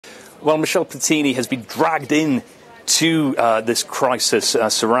Well, Michel Platini has been dragged in to this crisis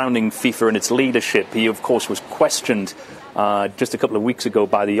surrounding FIFA and its leadership. He, of course, was questioned just a couple of weeks ago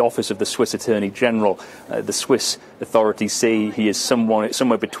by the Office of the Swiss Attorney General. The Swiss authorities say he is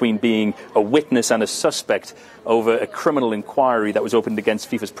somewhere between being a witness and a suspect over a criminal inquiry that was opened against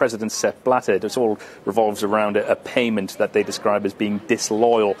FIFA's president, Sepp Blatter. This all revolves around a payment that they describe as being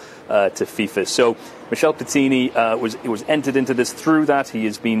disloyal to FIFA. So Michel Platini was entered into this through that. He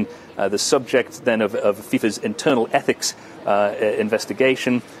has been the subject then of FIFA's internal ethics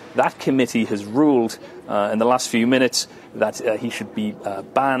investigation. That committee has ruled in the last few minutes that he should be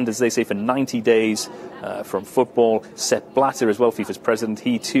banned, as they say, for 90 days from football. Sepp Blatter as well, FIFA's president,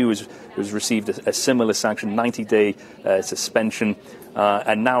 he too has received a similar sanction, 90-day suspension.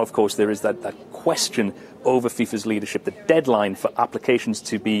 And now, of course, there is that question over FIFA's leadership. The deadline for applications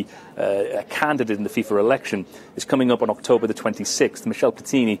to be a candidate in the FIFA election is coming up on October the 26th. Michel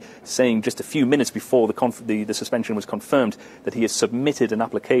Platini saying just a few minutes before the suspension was confirmed that he has submitted an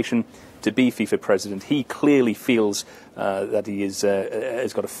application to be FIFA president. He clearly feels that he has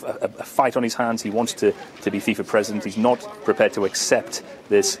got a fight on his hands. He wants to be FIFA president. He's not prepared to accept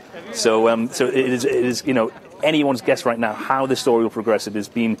this. So it is anyone's guess right now how the story will progress. It has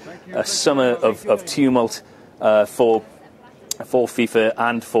been a summer of tumult for FIFA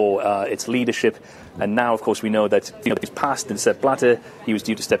and for its leadership. And now, of course, we know that he's passed in Sepp Blatter. He was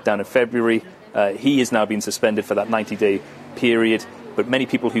due to step down in February. He is now being suspended for that 90-day period. But many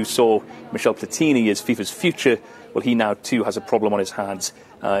people who saw Michel Platini as FIFA's future, well, he now too has a problem on his hands,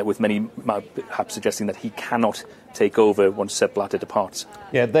 with many perhaps suggesting that he cannot take over once Sepp Blatter departs.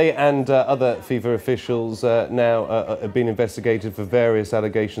 Yeah, they and other FIFA officials now have been investigated for various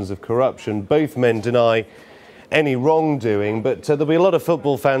allegations of corruption. Both men deny any wrongdoing, but there'll be a lot of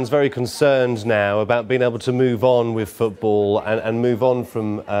football fans very concerned now about being able to move on with football and move on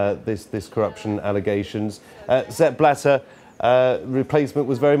from this corruption allegations. Sepp Blatter replacement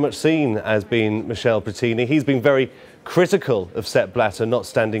was very much seen as being Michel Platini. He's been very critical of Sepp Blatter not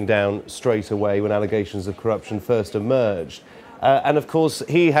standing down straight away when allegations of corruption first emerged. And of course,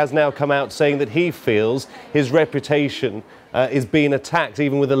 he has now come out saying that he feels his reputation is being attacked,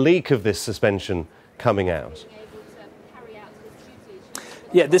 even with a leak of this suspension coming out.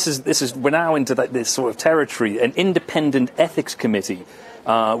 Yeah, we're now into this sort of territory. An independent ethics committee,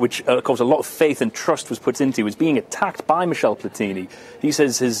 which, of course, a lot of faith and trust was put into, is being attacked by Michel Platini. He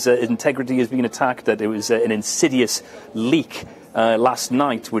says his integrity is being attacked, that it was an insidious leak last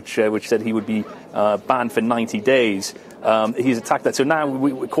night, which said he would be banned for 90 days. He's attacked that. So now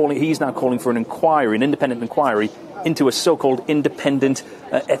he's now calling for an inquiry, an independent inquiry, into a so-called independent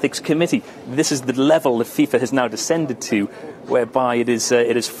ethics committee. This is the level that FIFA has now descended to, whereby it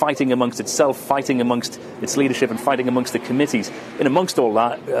is fighting amongst itself, fighting amongst its leadership, and fighting amongst the committees. And amongst all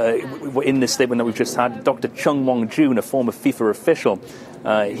that, in this statement that we've just had, Dr. Chung Wong-jun, a former FIFA official,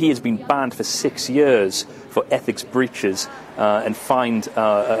 he has been banned for 6 years for ethics breaches and fined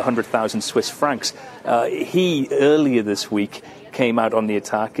 100,000 Swiss francs. He, earlier this week, came out on the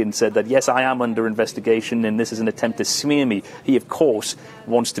attack and said that, yes, I am under investigation and this is an attempt to smear me. He, of course,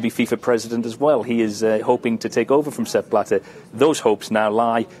 wants to be FIFA president as well. He is hoping to take over from Sepp Blatter. Those hopes now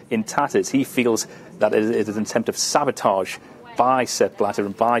lie in tatters. He feels that it is an attempt of sabotage by Sepp Blatter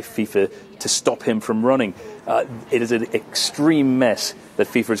and by FIFA to stop him from running. It is an extreme mess that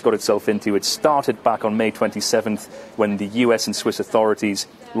FIFA has got itself into. It started back on May 27th when the US and Swiss authorities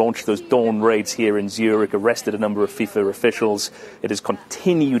launched those dawn raids here in Zurich, arrested a number of FIFA officials. It has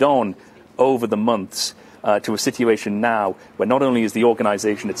continued on over the months to a situation now where not only is the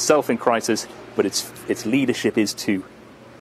organisation itself in crisis, but its leadership is too.